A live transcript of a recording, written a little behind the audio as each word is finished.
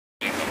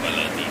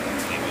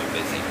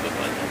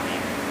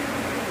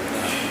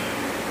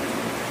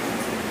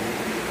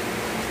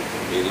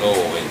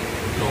lobo, ven,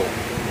 lobo,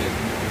 ven.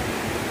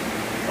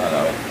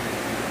 Para ver.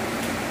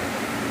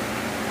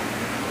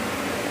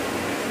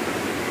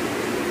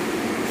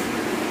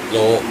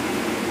 Lobo.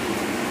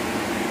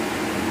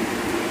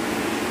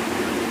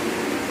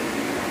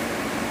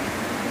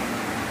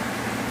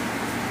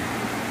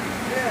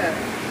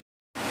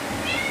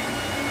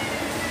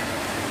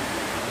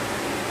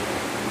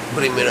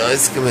 Primera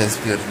vez que me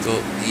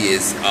despierto y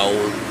es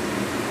aún...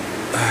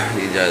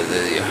 y ya es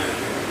de día.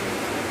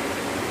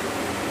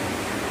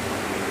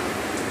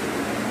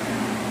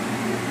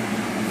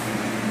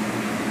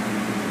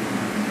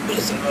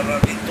 Pues el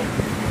ratito.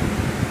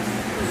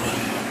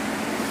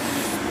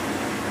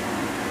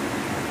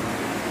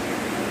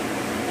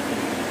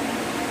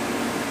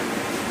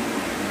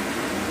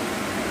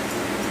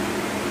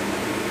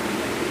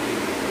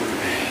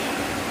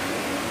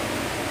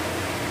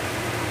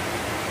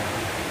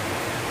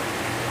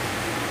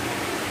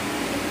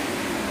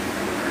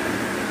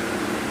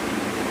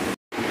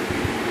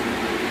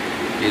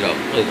 Mira,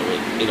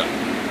 mira.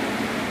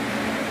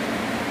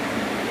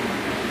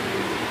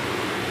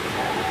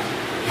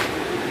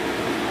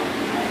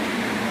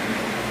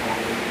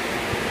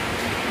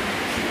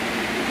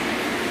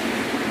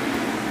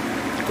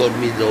 Con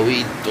mis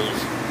lobitos.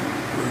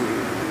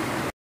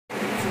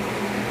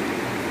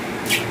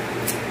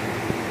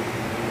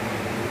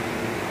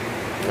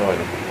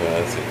 Bueno, voy a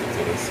decir que tú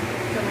eres...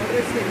 Estamos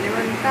recién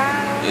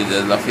levantados. Ella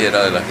es la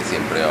fiera de la que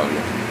siempre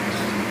hablo.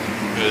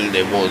 El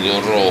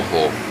demonio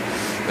rojo.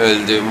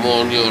 El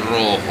demonio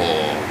rojo.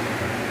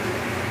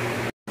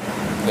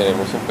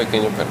 Tenemos un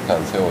pequeño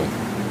percance hoy.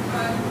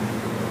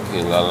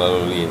 Que la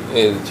Lolín,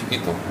 el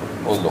chiquito,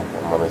 Oslo,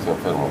 amaneció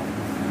enfermo.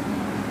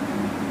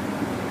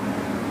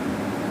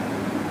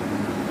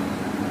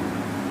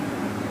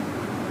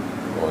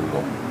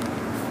 Oslo.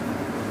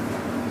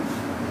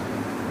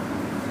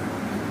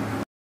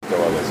 Que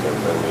amaneció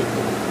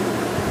enfermito.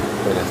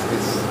 Pero es que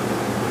es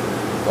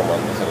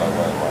tomándose el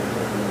agua de mar.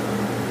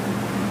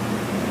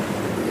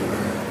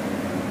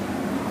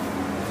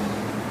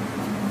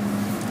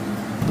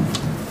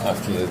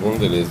 Aquí es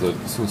donde les doy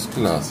sus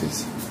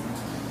clases.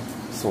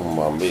 Son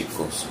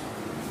bambicos.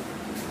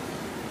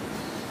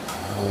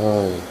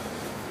 Ay.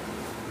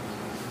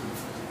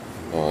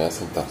 Me voy a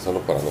sentar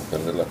solo para no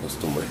perder la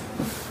costumbre.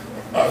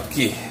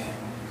 Aquí.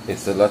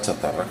 Esta es la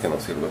chatarra que no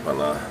sirve para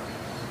nada.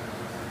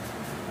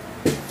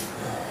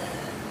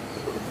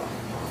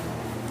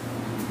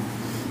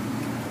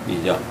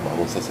 Y ya,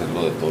 vamos a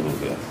hacerlo de todos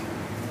los días.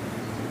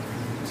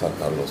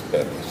 Sacar los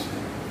perros.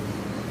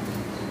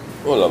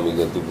 Hola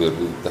amiga, tu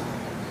perrita.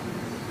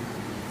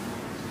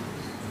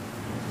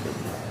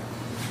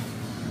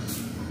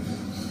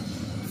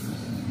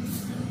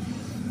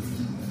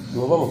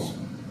 Nos vamos.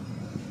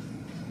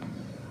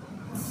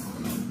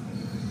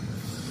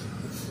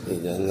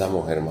 Ella es la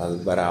mujer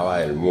más brava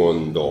del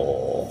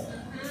mundo.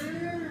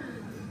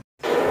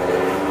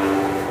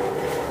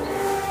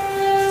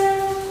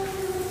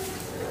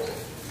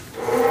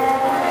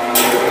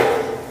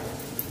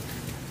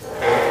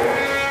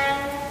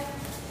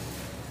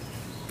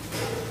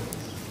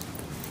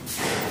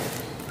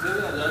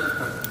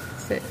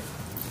 Sí. Es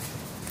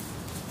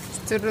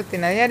tu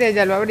rutina diaria,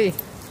 ya lo abrí.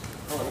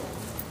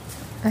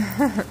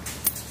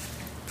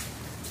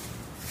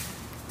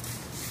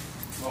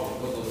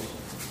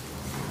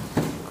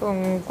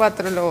 Con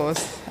 4 lobos.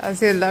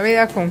 Así es la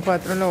vida con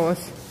 4 lobos.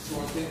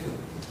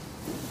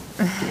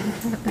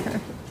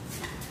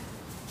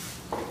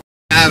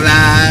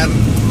 Hablar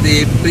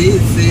de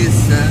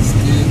princesas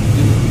que...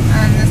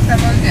 No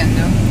estamos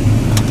viendo.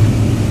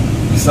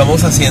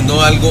 Estamos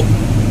haciendo algo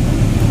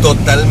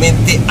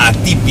totalmente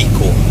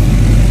atípico.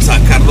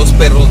 Sacar los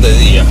perros de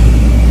día.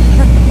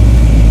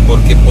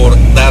 Porque por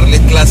darle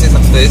clases a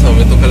ustedes a mí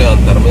me toca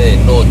levantarme de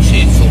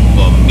noche. Son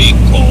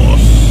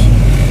bambicos.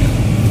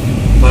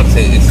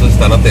 Parce, estos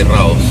están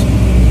aterrados.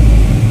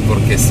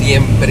 Porque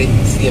siempre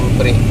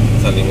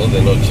salimos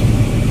de noche.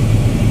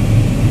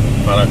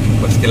 Para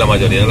pues que la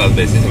mayoría de las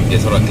veces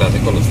empiezo la clase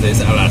con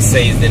ustedes a las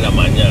 6 de la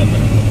mañana.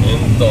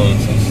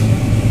 Entonces,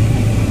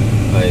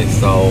 a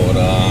esta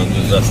hora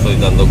yo ya estoy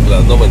dando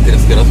clases. No,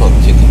 mentiras, que no son,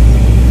 chicos.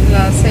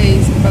 Las 6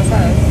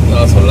 pasadas.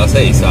 No, son las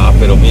 6,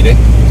 pero mire,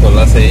 son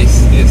las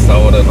 6, esta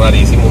hora es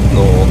rarísimo,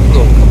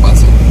 nunca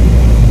pasa.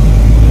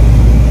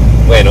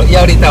 Bueno, y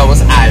ahorita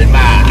vamos al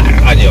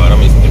mar a llevar a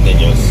mis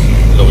pequeños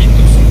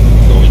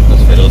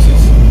lobitos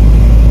feroces.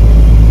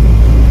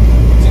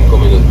 5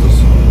 minutos.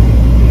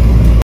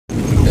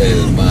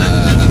 El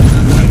mar,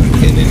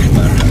 en el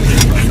mar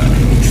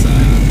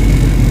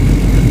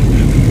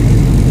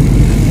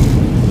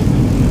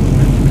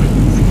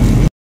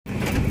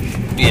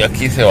y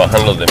aquí se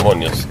bajan los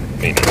demonios.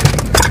 Miren.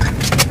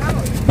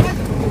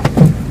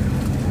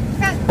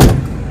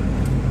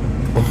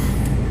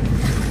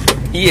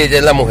 Y ella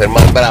es la mujer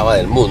más brava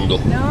del mundo.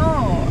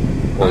 No.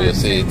 Obvio,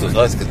 sí, tú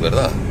sabes que es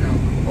verdad.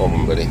 No.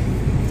 Hombre.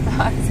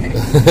 Sí.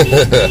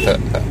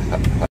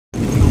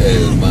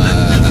 El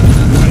mar,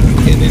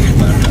 en el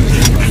mar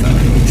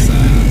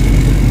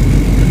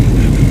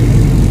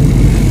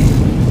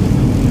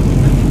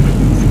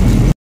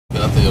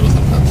espérate, yo los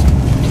alcanzo.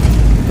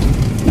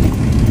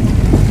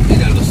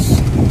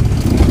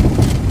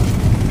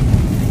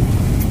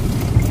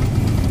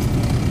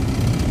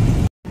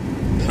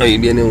 Ahí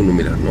viene uno,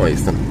 mira, no, ahí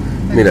está.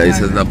 Mira,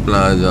 esa es la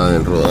playa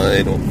del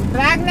Rodadero.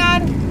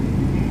 Ragnar.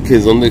 Que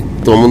es donde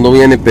todo el mundo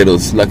viene, pero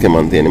es la que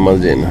mantiene más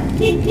llena.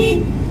 Y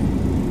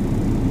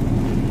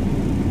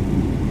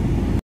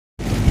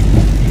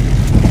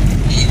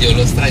yo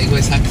los traigo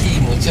es aquí,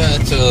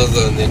 muchachos,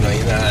 donde no hay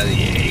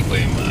nadie, hijo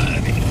de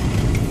madre.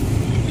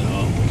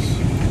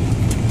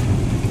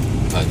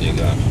 Vamos a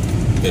llegar.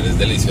 Pero es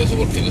delicioso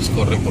porque ellos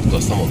corren por toda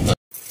esta montaña.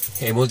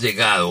 Hemos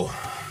llegado.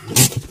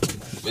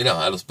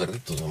 Mira, a los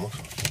perritos, amor.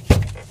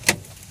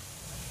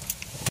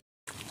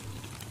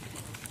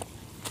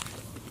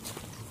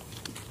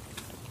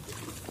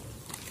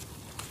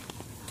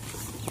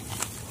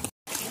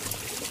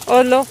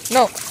 Oslo,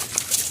 no.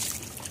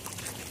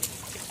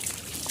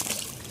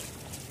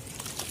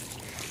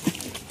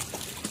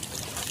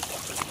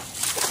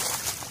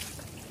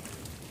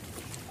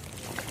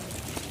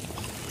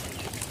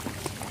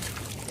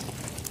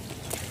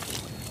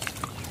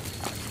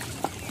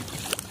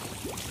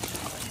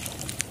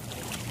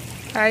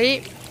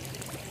 Ahí.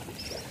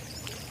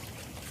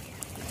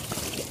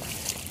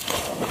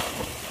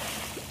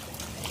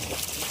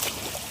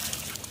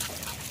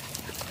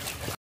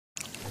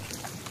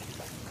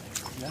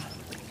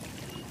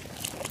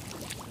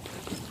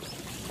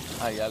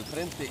 Ahí al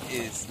frente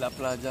es la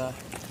playa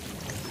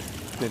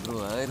del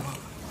Rodadero,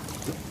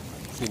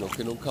 sino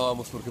que nunca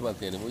vamos porque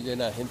mantiene muy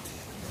llena de gente.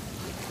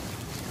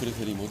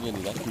 Preferimos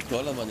venir aquí,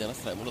 todas las mañanas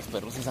traemos los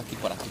perros es aquí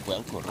para que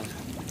puedan correr.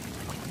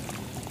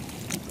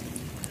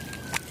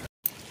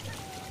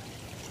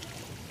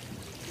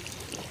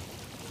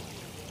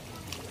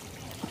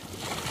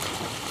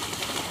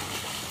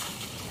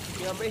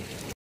 Dígame.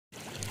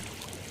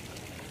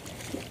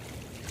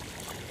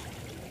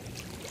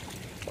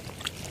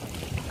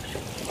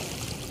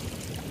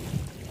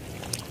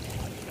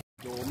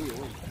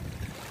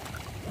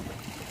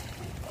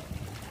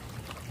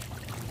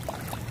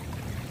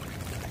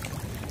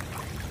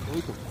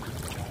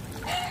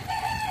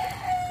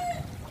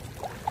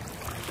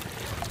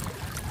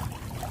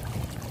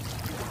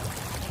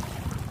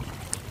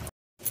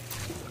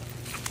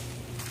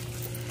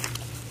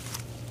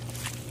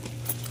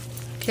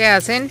 ¿Qué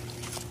hacen?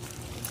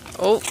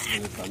 Oh.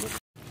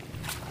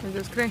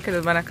 Ellos creen que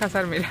los van a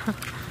cazar, mira.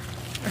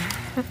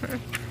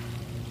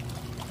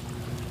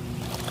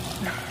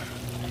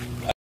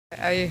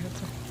 Ahí.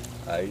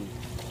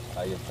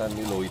 Ahí están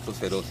mis lobitos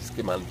feroces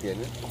que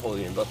mantienen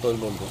jodiendo a todo el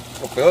mundo.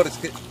 Lo peor es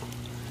que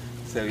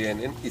se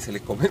vienen y se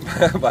le comen,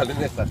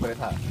 Valen está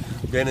estresada.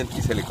 Vienen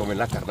y se le comen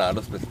la carnada a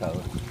los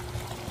pescadores.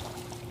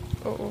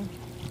 Oh.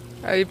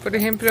 Ahí, por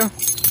ejemplo,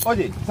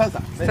 oye, Sansa,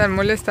 ven. Están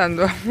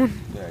molestando.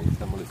 Ahí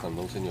están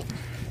molestando a un señor.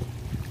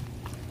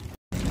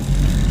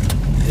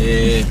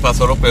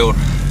 Pasó lo peor.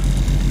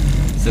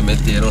 Se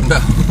metieron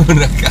a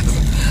una casa.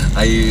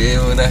 Ahí vive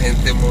una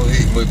gente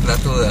muy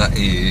platuda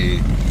y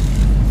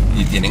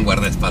tienen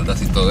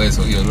guardaespaldas y todo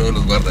eso. Y uno de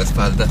los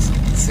guardaespaldas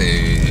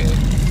se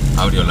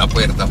abrió la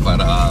puerta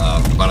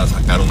para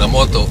sacar una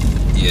moto.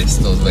 Y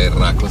estos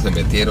berracos se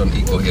metieron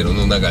y cogieron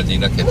una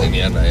gallina que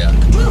tenían allá.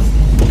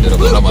 Pero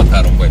no la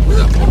mataron. Bueno,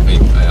 ya por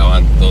fin, allá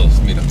van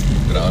todos. Mira,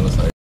 grábalos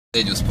a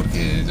ellos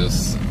porque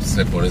ellos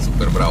se ponen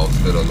súper bravos,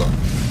 pero no.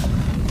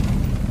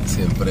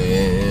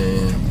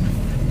 Siempre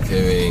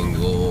que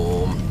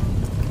vengo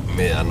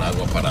me dan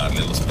agua para darle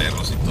a los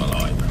perros y toda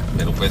la vaina.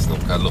 Pero pues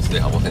nunca los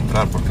dejamos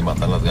entrar porque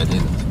matan las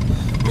gallinas.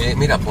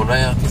 Mira, pon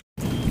allá.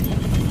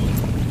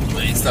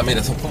 Ahí está,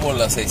 mira, son como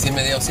las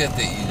 6:30 o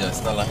 7 y ya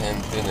está la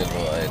gente en el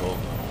Rodadero.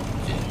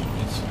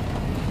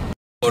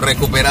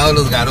 Recuperados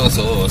los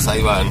garosos,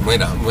 ahí van,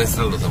 mira,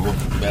 muéstralos, amor.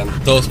 Vean,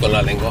 todos con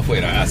la lengua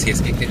afuera, así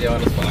es que hay que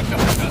llevarlos para la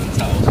casa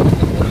cansados.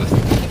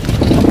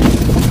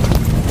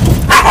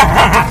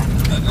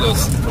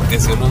 Porque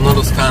si uno no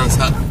los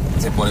cansa,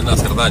 se ponen a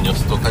hacer daños,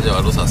 toca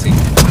llevarlos así,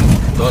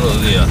 todos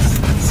los días,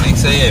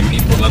 6 AM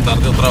y por la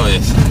tarde otra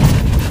vez.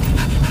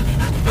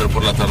 Pero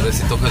por la tarde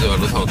sí toca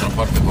llevarlos a otra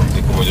parte,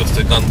 porque como yo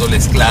estoy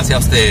dándoles clase a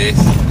ustedes,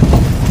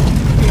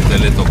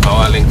 entonces le toca a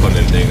Valen con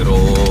el negro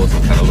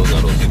sacar a los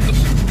garositos.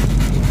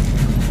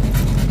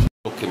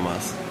 Lo que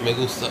más me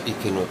gusta y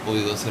que no he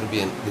podido hacer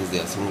bien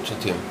desde hace mucho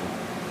tiempo,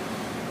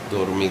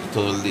 dormir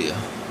todo el día.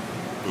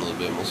 Nos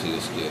vemos si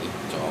Dios quiere.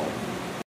 Chao.